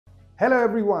Hello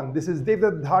everyone, this is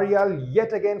Devdatt Dhariyal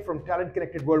yet again from Talent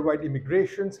Connected Worldwide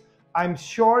Immigrations. I'm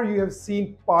sure you have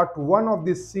seen part 1 of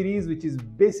this series, which is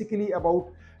basically about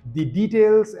the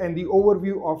details and the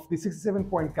overview of the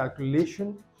 67-point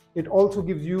calculation. It also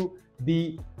gives you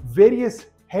the various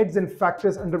heads and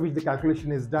factors under which the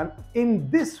calculation is done. In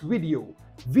this video,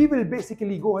 we will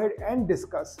basically go ahead and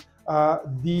discuss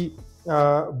the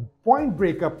point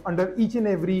breakup under each and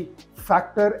every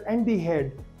factor and the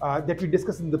head that we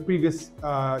discussed in the previous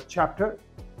chapter.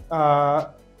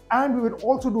 And we will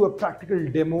also do a practical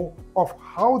demo of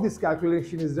how this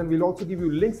calculation is done. We'll also give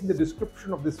you links in the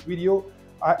description of this video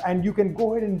and you can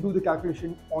go ahead and do the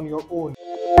calculation on your own.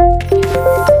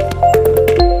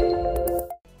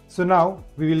 So now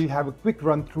we will have a quick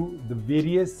run through the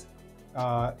various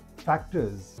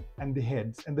factors and the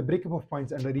heads and the breakup of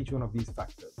points under each one of these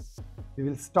factors. We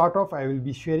will start off. I will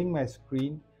be sharing my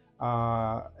screen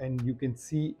and you can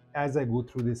see as I go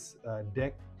through this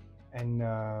deck, and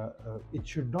it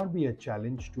should not be a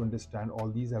challenge to understand all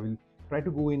these. I will try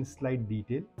to go in slight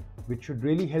detail, which should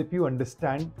really help you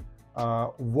understand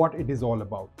what it is all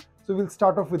about. So we'll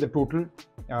start off with the total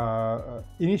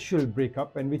initial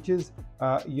breakup, and which is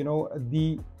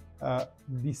the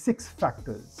 6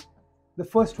 factors. The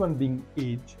first one being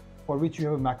age, for which you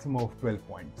have a maximum of 12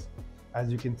 points, as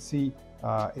you can see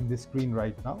in this screen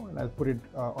right now, and I'll put it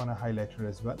on a highlighter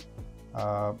as well.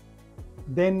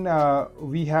 Then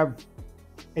we have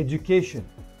education,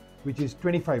 which is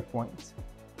 25 points.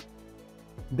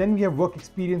 Then we have work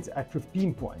experience at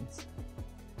 15 points.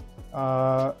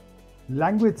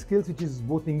 Language skills, which is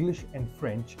both English and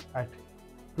French, at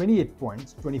 28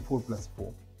 points, 24 plus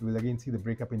 4. You will again see the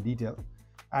breakup in detail.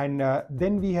 And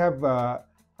then we have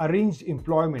arranged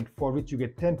employment, for which you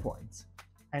get 10 points.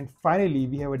 And finally,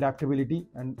 we have adaptability,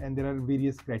 and there are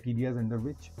various criteria under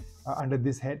which, under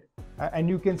this head. And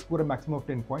you can score a maximum of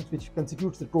 10 points, which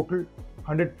constitutes the total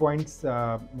 100 points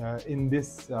in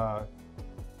this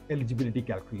eligibility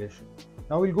calculation.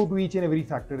 Now we'll go to each and every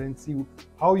factor and see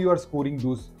how you are scoring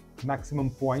those maximum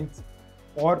points,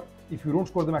 or if you don't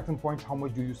score the maximum points, how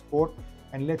much do you score?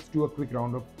 And let's do a quick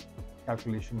round of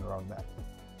calculation around that.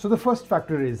 So the first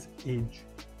factor is age.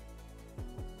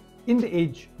 In the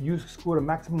age, you score a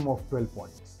maximum of 12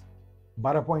 points.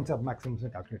 12 points आप maximum से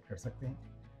calculate कर सकते हैं.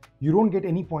 You don't get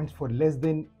any points for less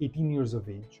than 18 years of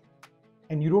age,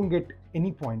 and you don't get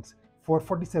any points for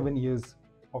 47 years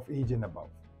of age and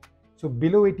above. So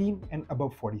below 18 and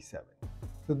above 47.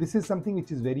 So this is something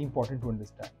which is very important to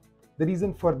understand. The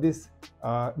reason for this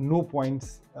no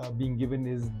points being given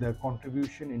is the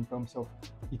contribution in terms of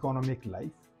economic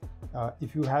life.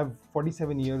 If you have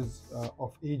 47 years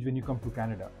of age when you come to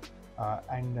Canada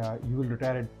and you will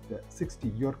retire at 60,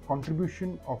 your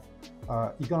contribution of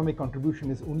economic contribution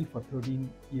is only for 13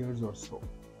 years or so.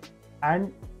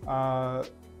 And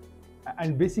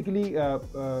basically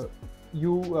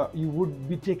you would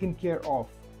be taken care of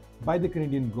by the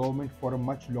Canadian government for a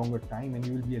much longer time, and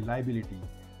you will be a liability,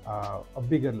 a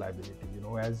bigger liability.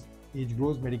 As age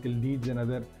grows, medical needs and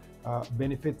other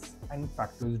benefits and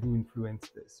factors do influence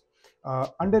this.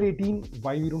 Under 18,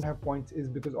 why we don't have points is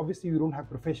because obviously you don't have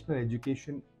professional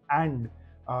education and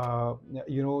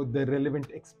the relevant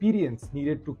experience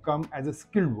needed to come as a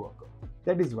skilled worker.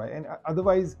 That is why. And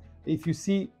otherwise, if you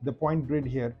see the point grid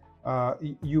here,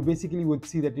 you basically would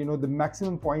see that the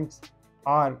maximum points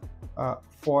are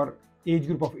for age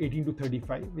group of 18 to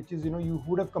 35, which is you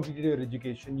would have completed your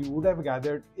education, you would have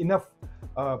gathered enough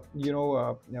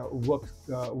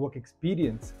work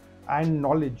experience and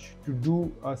knowledge to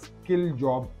do a skilled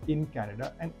job in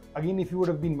Canada. And again, if you would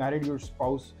have been married, your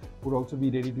spouse would also be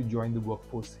ready to join the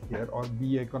workforce here or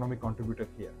be an economic contributor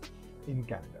here in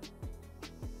Canada.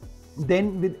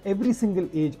 Then with every single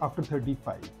age after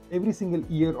 35, every single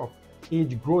year of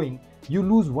age growing, you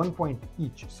lose 1 point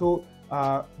each. So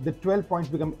the 12 points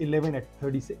become 11 at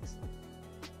 36,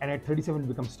 and at 37 it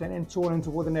becomes 10, and so on and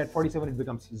so forth, and at 47 it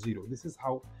becomes 0. This is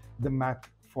how the math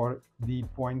for the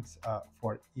points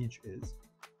for each is.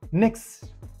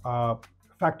 Next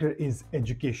factor is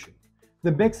education.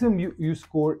 The maximum you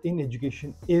score in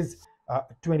education is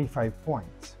 25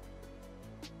 points.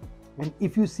 And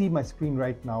if you see my screen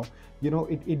right now,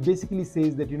 it basically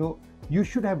says that you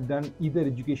should have done either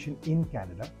education in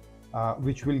Canada,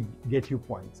 which will get you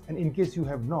points, and in case you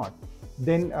have not,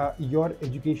 then your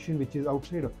education which is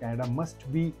outside of Canada must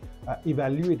be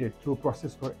evaluated through a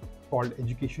process called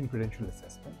education credential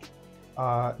assessment.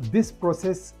 This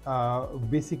process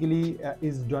basically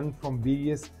is done from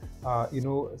various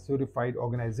certified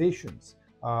organizations,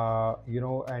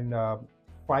 and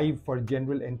 5 for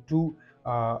general and 2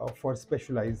 for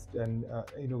specialized, and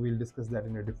we'll discuss that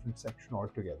in a different section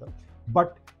altogether.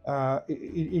 But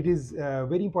it is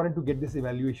very important to get this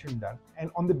evaluation done,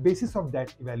 and on the basis of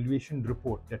that evaluation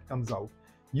report that comes out,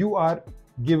 you are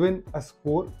given a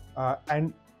score.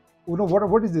 And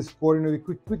what is this score?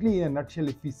 Quickly in a nutshell,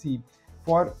 if we see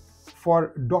for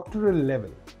doctoral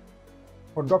level.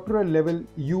 For doctoral level,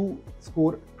 you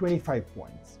score 25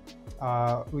 points,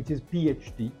 which is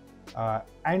PhD,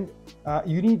 and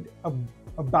you need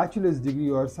a bachelor's degree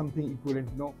or something equivalent,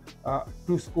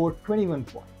 to score 21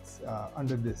 points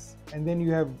under this. And then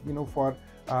you have, for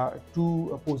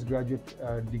two postgraduate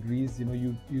degrees,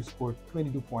 you score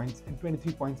 22 points and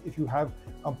 23 points if you have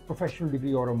a professional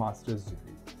degree or a master's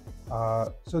degree.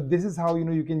 So this is how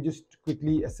you can just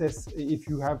quickly assess if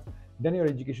you have done your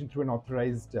education through an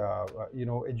authorized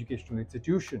educational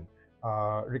institution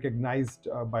recognized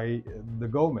by the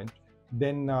government.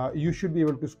 Then you should be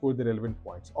able to score the relevant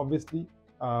points. Obviously,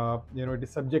 it is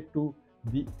subject to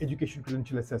the education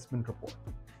credential assessment report.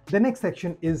 The next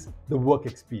section is the work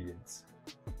experience.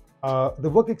 The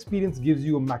work experience gives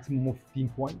you a maximum of 15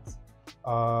 points.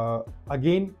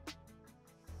 Again,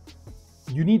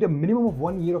 you need a minimum of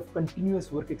 1 year of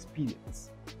continuous work experience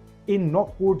in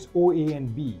NOC codes O, A,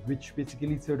 and B, which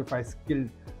basically certifies skilled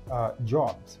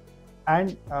jobs.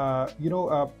 And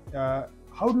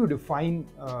how do you define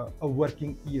a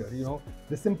working year?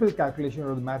 The simple calculation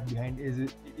or the math behind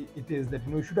it is that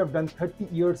you should have done 30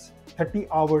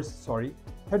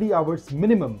 hours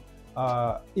minimum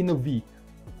in a week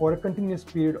for a continuous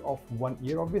period of 1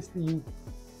 year. Obviously, you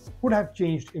could have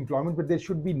changed employment, but there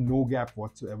should be no gap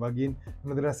whatsoever. Again,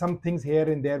 there are some things here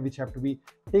and there which have to be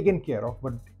taken care of,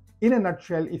 but in a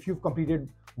nutshell, if you've completed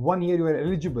 1 year, you are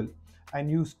eligible, and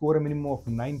you score a minimum of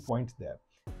 9 points there.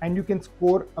 And you can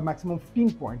score a maximum of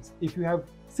 15 points if you have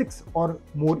 6 or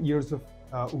more years of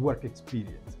work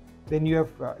experience. Then you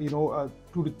have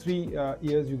 2 to 3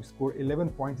 years, you score 11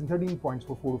 points, and 13 points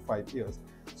for 4 to 5 years.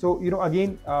 So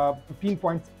again, 15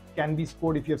 points can be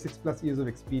scored if you have 6+ years of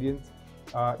experience.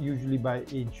 Usually by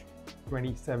age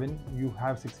 27, you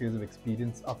have 6 years of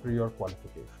experience after your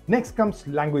qualification. Next comes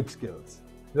language skills.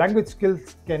 Language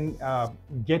skills can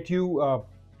get you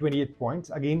 28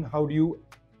 points. Again, how do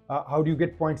you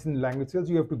get points in language skills?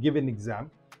 You have to give an exam,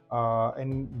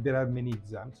 and there are many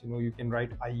exams. You can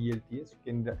write IELTS, you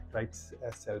can write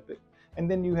CELPIC, and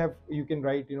then you can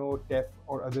write TEF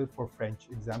or other for French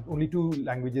exams. Only 2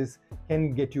 languages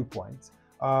can get you points.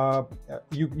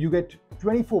 You get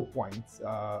 24 points.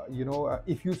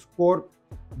 If you score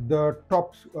the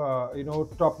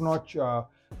top-notch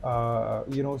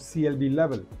CLB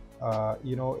level,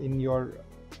 in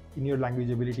your language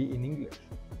ability in English.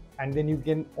 And then you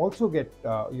can also get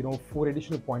 4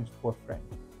 additional points for French.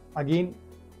 Again,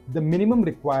 the minimum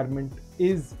requirement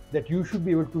is that you should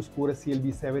be able to score a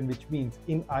CLB 7, which means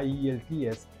in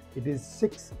IELTS it is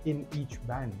 6 in each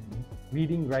band: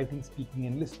 reading, writing, speaking,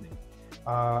 and listening.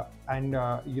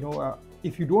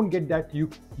 If you don't get that,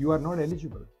 you are not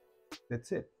eligible.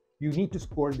 That's it. You need to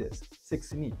score this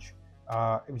 6 in each.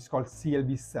 It's called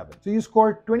CLB 7. So you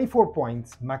score 24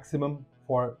 points maximum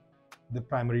for the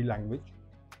primary language,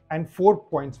 and 4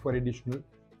 points for additional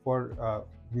for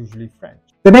usually French.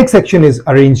 The next section is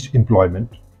arranged employment.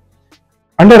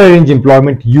 Under arranged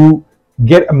employment, you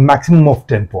get a maximum of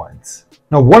 10 points.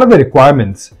 Now, what are the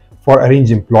requirements for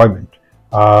arranged employment?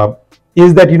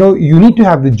 Is that you need to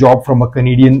have the job from a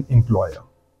Canadian employer,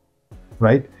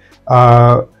 right?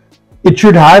 It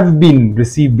should have been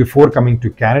received before coming to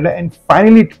Canada, and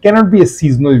finally, it cannot be a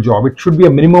seasonal job. It should be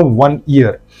a minimum of 1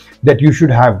 year that you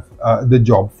should have the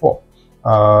job for.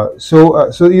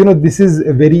 This is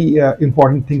a very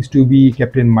important things to be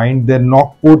kept in mind. The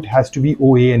NOC code has to be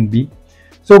OA and B.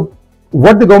 So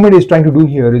what the government is trying to do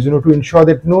here is to ensure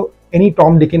that any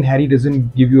Tom, Dick, and Harry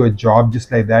doesn't give you a job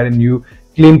just like that and you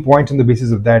claim points on the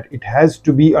basis of that. It has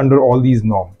to be under all these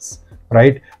norms,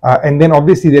 right? And then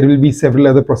obviously there will be several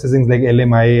other processings like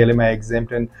LMI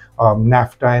exempt, and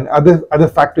NAFTA, and other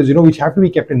factors which have to be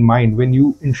kept in mind when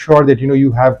you ensure that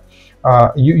you have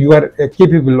you are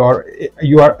capable or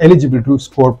you are eligible to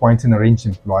score points in arranged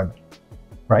employment,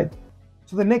 right?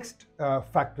 So the next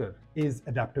factor is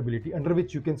adaptability, under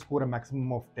which you can score a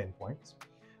maximum of 10 points.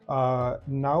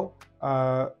 Now,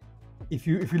 if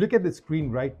you look at the screen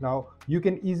right now, you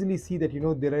can easily see that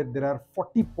there are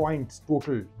 40 points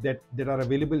total that are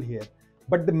available here,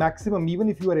 but the maximum, even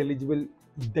if you are eligible,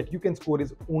 that you can score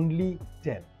is only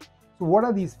 10. So what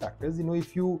are these factors?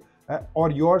 If you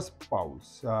or your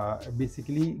spouse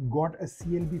basically got a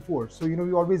CLB4. So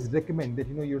we always recommend that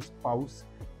your spouse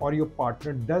or your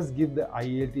partner does give the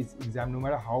IELTS exam no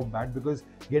matter how bad, because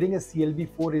getting a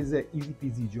CLB4 is an easy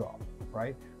peasy job.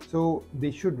 right? So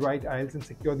they should write IELTS and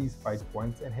secure these 5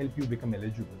 points and help you become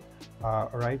eligible, all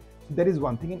right? So that is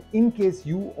one thing. And in case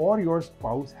you or your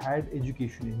spouse had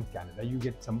education in Canada, you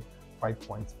get some 5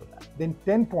 points for that. Then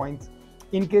 10 points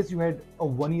in case you had a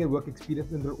 1-year work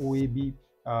experience in the OAB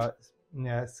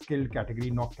skilled category,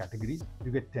 not category,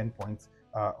 you get 10 points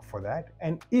for that.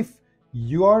 And if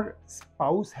your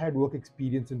spouse had work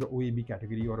experience in the OAB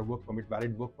category or a work permit,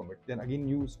 valid work permit, then again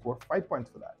you score 5 points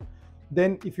for that.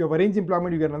 Then if you have arranged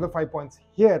employment, you get another 5 points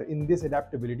here in this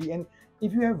adaptability. And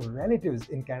if you have relatives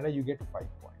in Canada, you get 5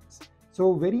 points.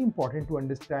 So very important to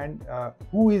understand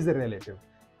who is a relative.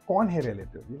 Kaun hai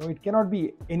relative? You know, it cannot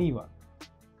be anyone.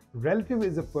 Relative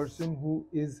is a person who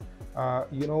is,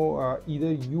 either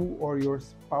you or your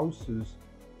spouse's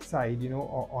side,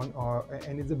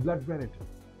 and is a blood relative.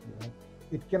 You know?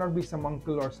 It cannot be some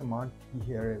uncle or some aunt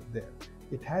here or there.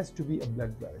 It has to be a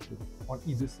blood relative on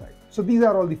either side. So these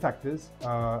are all the factors.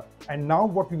 And now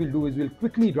what we will do is we'll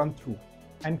quickly run through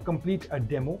and complete a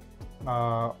demo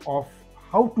of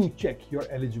how to check your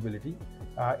eligibility.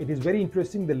 It is very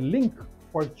interesting. The link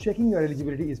for checking your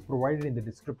eligibility is provided in the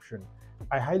description.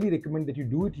 I highly recommend that you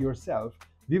do it yourself.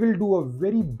 We will do a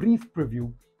very brief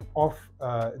preview of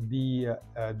the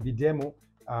demo,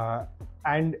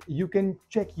 and you can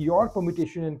check your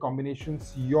permutation and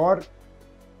combinations, your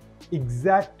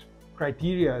exact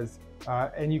criterias,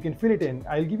 and you can fill it in.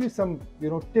 I'll give you some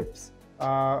tips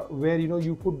where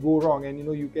you could go wrong, and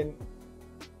you can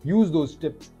use those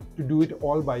tips to do it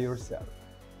all by yourself.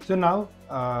 So now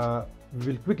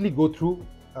we'll quickly go through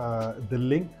the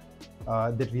link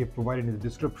that we have provided in the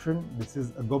description. This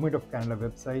is a Government of Canada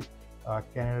website,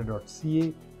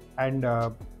 canada.ca, and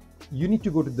you need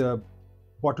to go to the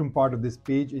bottom part of this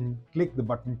page and click the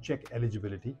button Check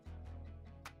Eligibility.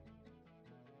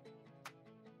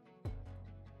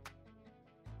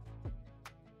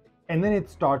 And then it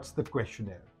starts the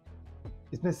questionnaire.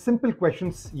 इसमें simple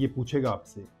questions ये पूछेगा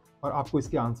आपसे और आपको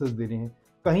इसके answers देने हैं.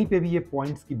 कहीं पे भी ये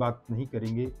points की बात नहीं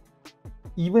करेंगे.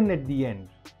 Even at the end,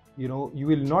 you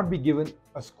will not be given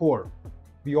a score.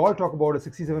 We all talk about a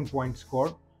 67-point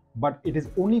score, but it is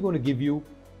only going to give you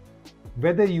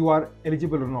whether you are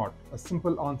eligible or not. A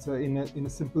simple answer in a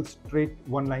simple straight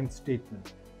one-line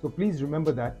statement. So please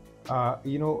remember that.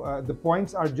 The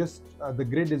points are just, the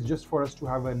grid is just for us to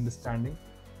have an understanding,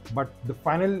 but the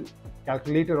final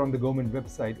calculator on the government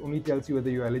website only tells you whether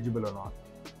you're eligible or not.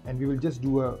 And we will just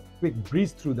do a quick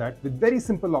breeze through that with very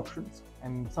simple options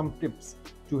and some tips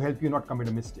to help you not commit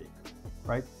a mistake,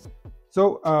 right?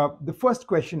 So the first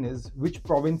question is, which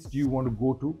province do you want to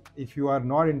go to? If you are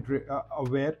not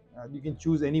aware, you can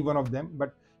choose any one of them,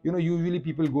 but usually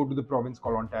people go to the province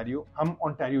called Ontario. Hum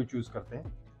Ontario choose karte hain.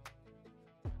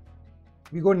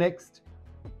 We go next.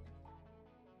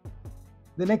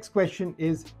 The next question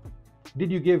is,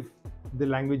 did you give the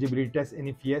language ability test, and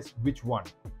if yes, which one?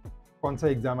 कौन सा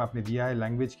exam आपने दिया है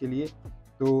language के लिए?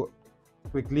 तो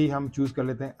quickly हम choose कर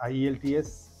लेते हैं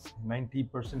IELTS.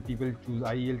 90% people choose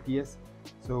IELTS,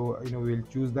 so we'll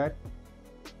choose that,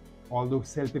 although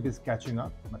CELPIP is catching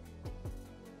up.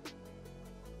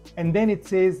 And then it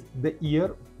says the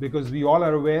year, because we all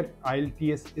are aware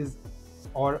IELTS is,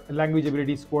 or language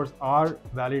ability scores are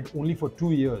valid only for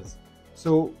 2 years,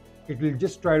 so it will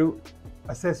just try to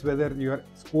assess whether your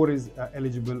score is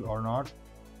eligible or not.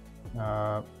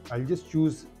 I'll just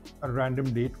choose a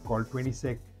random date called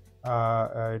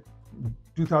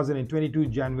 2022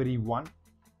 January 1,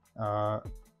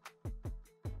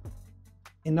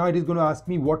 and now it is going to ask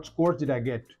me what scores did I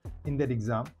get in that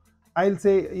exam. I'll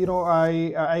say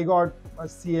I got a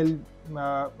CL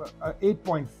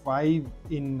 8.5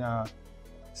 in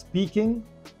speaking,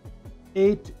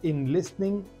 8 in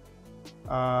listening,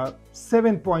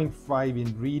 7.5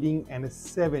 in reading, and a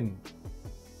 7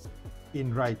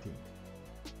 in writing.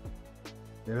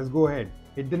 Let us go ahead,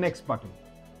 hit the next button,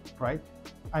 right?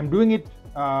 I'm doing it,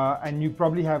 and you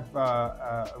probably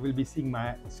will be seeing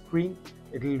my screen.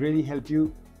 It will really help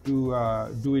you to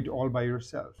do it all by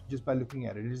yourself just by looking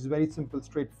at it. It is very simple,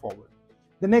 straightforward.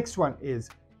 The next one is,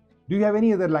 do you have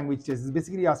any other language tests? It's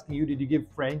basically asking you, did you give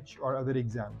French or other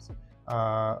exams?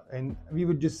 And we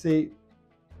would just say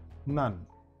none.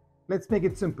 Let's make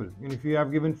it simple. If you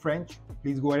have given French,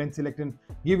 please go ahead and select and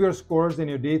give your scores and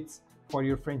your dates for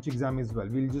your French exam as well.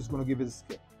 We're just going to give it a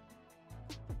skip.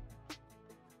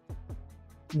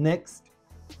 Next,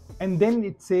 and then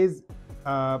it says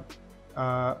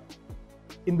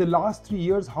in the last 3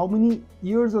 years, how many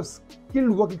years of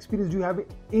skilled work experience do you have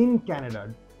in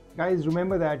Canada? Guys,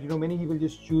 remember that many people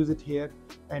just choose it here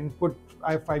and put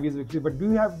I have 5 years of experience, but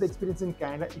do you have the experience in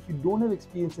Canada? If you don't have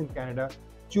experience in Canada,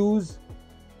 choose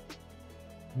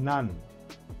none.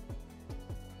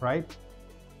 right?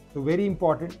 So very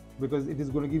important, because it is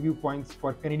going to give you points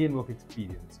for Canadian work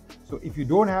experience. So if you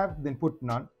don't have, then put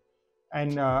none.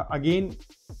 And again,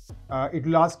 it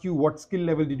will ask you what skill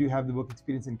level did you have the work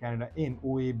experience in Canada in,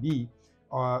 OAB.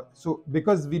 So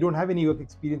because we don't have any work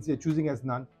experience, we are choosing as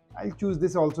none. I'll choose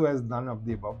this also as none of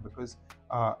the above, because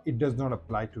it does not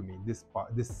apply to me, this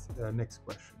next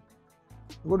question.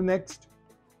 Go to next.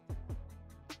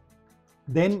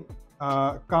 Then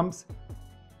comes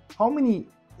how many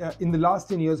in the last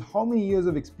 10 years, how many years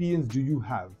of experience do you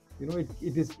have? And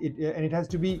it has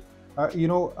to be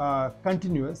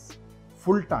continuous,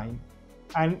 full-time,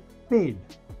 and paid.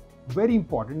 Very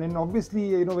important. And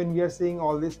obviously, when we are saying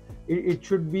all this, it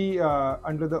should be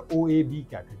under the OAB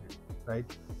category, right?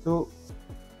 So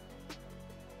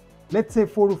let's say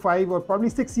 4 to 5 or probably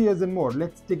 6 years and more.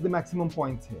 Let's take the maximum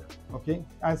points here, okay?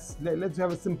 Let's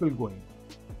have a simple going.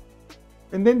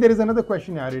 And then there is another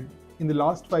question added. In the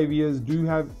last 5 years, do you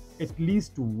have at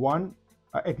least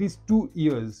 2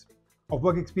 years of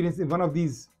work experience in one of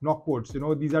these knockouts?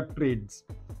 These are trades.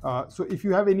 So if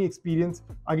you have any experience,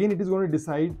 again, it is going to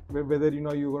decide whether you're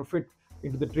going to fit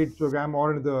into the trades program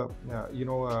or into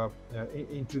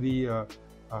the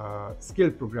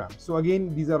skilled program. So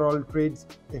again, these are all trades.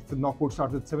 If the knockout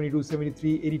starts with 72,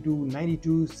 73, 82,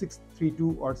 92,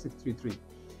 632 or 633.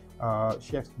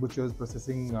 Chefs, butchers,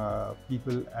 processing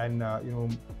people, and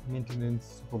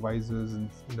maintenance supervisors and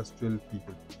industrial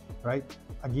people, right?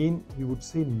 Again, we would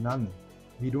say none.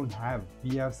 We don't have.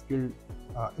 We are skilled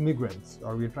immigrants,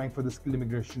 or we are trying for the skilled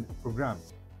immigration program,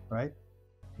 right?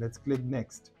 Let's click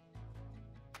next.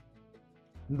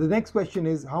 The next question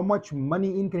is, how much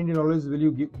money in Canadian dollars will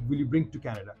you bring to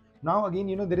Canada? Now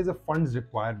again, there is a funds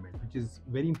requirement, which is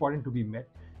very important to be met.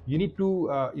 You need to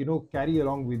carry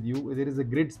along with you. There is a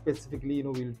grid specifically,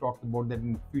 we'll talk about that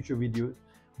in future videos.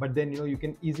 But then you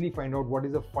can easily find out what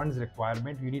is the funds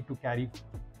requirement. You need to carry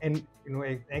an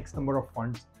X number of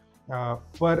funds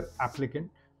per applicant.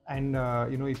 And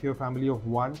if you're a family of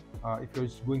one, if you're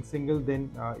going single, then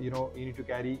you need to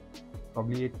carry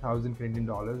probably 8,000 Canadian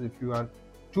dollars. If you are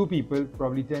 2 people,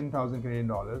 probably 10,000 Canadian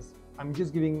dollars. I'm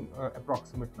just giving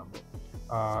approximate number.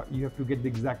 You have to get the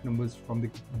exact numbers from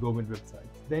the government website.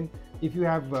 Then if you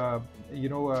have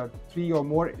 3 or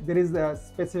more, there is a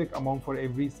specific amount for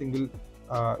every single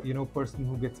person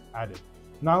who gets added.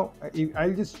 Now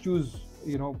I'll just choose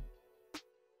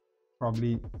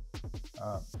probably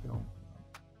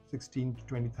 $16,000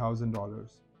 to $20,000.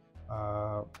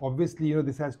 Obviously,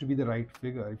 this has to be the right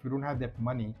figure. If you don't have that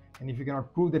money, and if you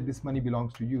cannot prove that this money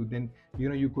belongs to you, then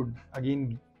you could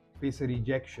again face a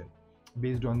rejection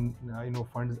based on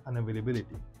funds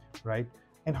unavailability, right?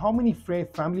 And how many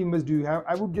family members do you have?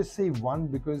 I would just say 1,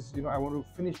 because I want to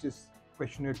finish this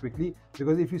questionnaire quickly,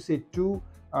 because if you say 2,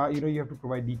 you have to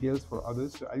provide details for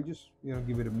others. So I'll just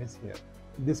give it a miss here.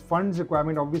 This funds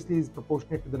requirement obviously is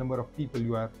proportionate to the number of people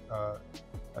you are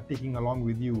taking along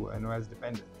with you, as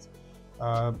dependents.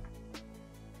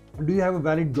 Do you have a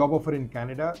valid job offer in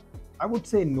Canada? I would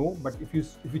say no, but if you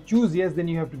choose yes, then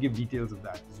you have to give details of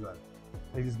that as well.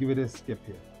 I'll just give it a skip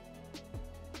here.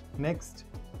 Next.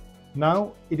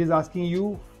 Now it is asking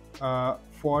you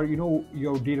for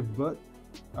your date of birth.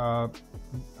 I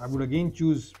would again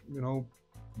choose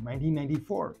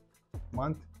 1994,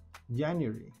 month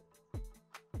January,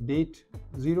 date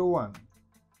 01,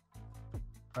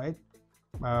 right?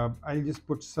 I'll just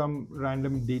put some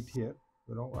random date here,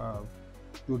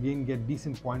 to again get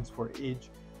decent points for age.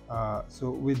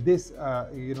 So with this,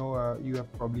 you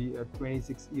have probably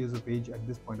 26 years of age at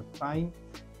this point of time.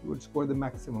 You would score the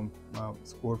maximum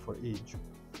score for age.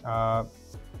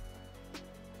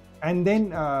 And then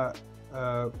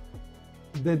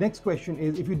the next question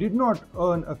is, if you did not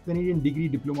earn a Canadian degree,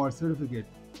 diploma, or certificate,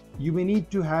 you may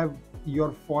need to have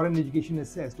your foreign education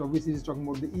assessed. Obviously, it's talking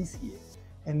about the ECA.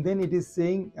 And then it is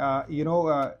saying,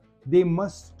 they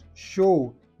must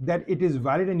show that it is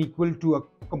valid and equal to a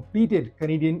completed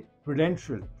Canadian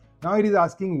credential. Now it is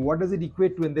asking, what does it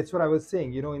equate to? And that's what I was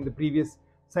saying, in the previous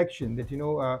section, that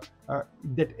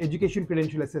that education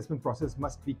credential assessment process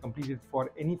must be completed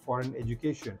for any foreign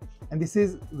education. And this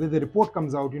is where the report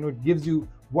comes out, it gives you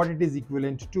what it is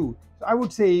equivalent to. So I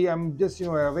would say I'm just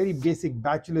a very basic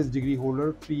bachelor's degree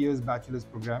holder, 3 years bachelor's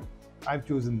program. I've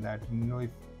chosen that.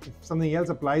 If something else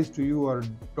applies to you, or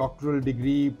doctoral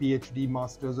degree, PhD,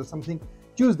 master's, or something,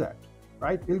 choose that,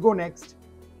 right? We'll go next.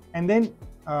 And then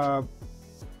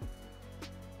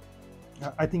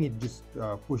I think it just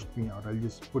pushed me out. I'll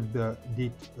just put the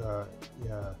date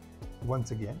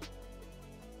once again.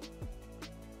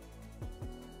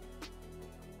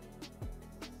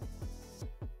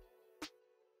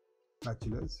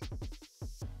 Bachelor's.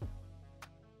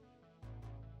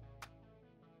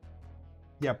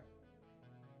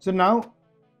 So now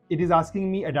it is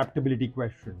asking me adaptability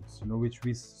questions, which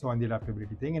we saw in the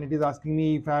adaptability thing, and it is asking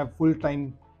me if I have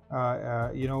full-time,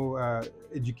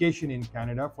 education in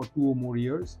Canada for 2 or more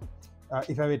years,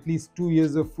 if I have at least 2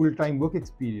 years of full-time work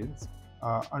experience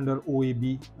under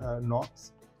OAB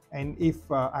norms, and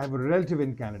if I have a relative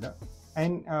in Canada,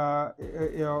 and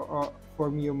for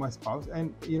me or my spouse,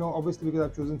 and obviously because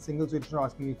I've chosen single, so it's not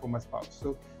asking me for my spouse.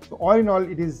 So all in all,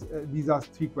 it is these are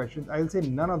 3 questions. I will say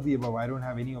none of the above. I don't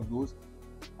have any of those.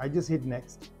 I just hit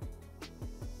next,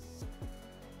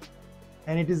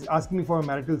 and it is asking me for a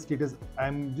marital status.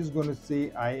 I'm just going to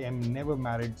say I am never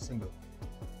married, single.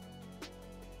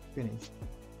 Finished.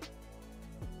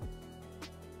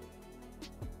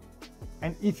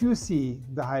 And if you see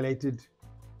the highlighted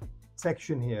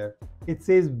section here, it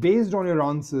says based on your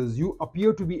answers you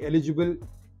appear to be eligible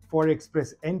for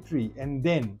express entry, and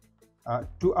then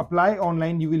to apply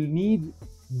online you will need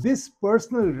this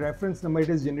personal reference number. It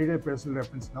has generated a personal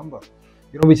reference number,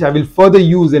 which I will further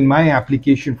use in my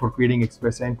application for creating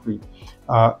express entry.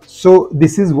 So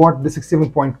this is what the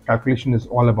 67-point calculation is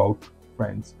all about,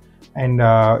 friends, and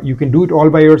you can do it all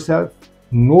by yourself.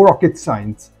 No rocket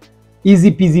science,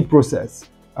 easy peasy process.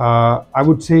 I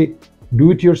would say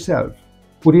do it yourself,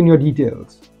 put in your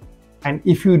details, and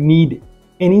if you need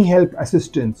any help,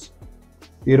 assistance,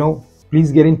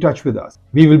 please get in touch with us.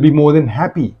 We will be more than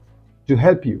happy to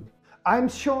help you. I'm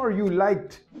sure you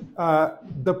liked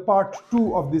the part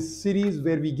 2 of this series,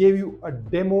 where we gave you a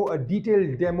demo, a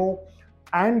detailed demo,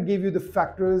 and gave you the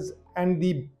factors and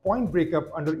the point breakup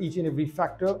under each and every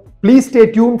factor. Please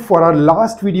stay tuned for our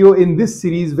last video in this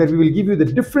series, where we will give you the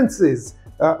differences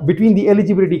between the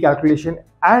eligibility calculation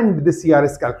and the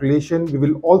CRS calculation. We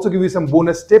will also give you some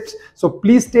bonus tips. So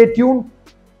please stay tuned.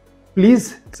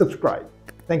 Please subscribe.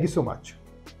 Thank you so much.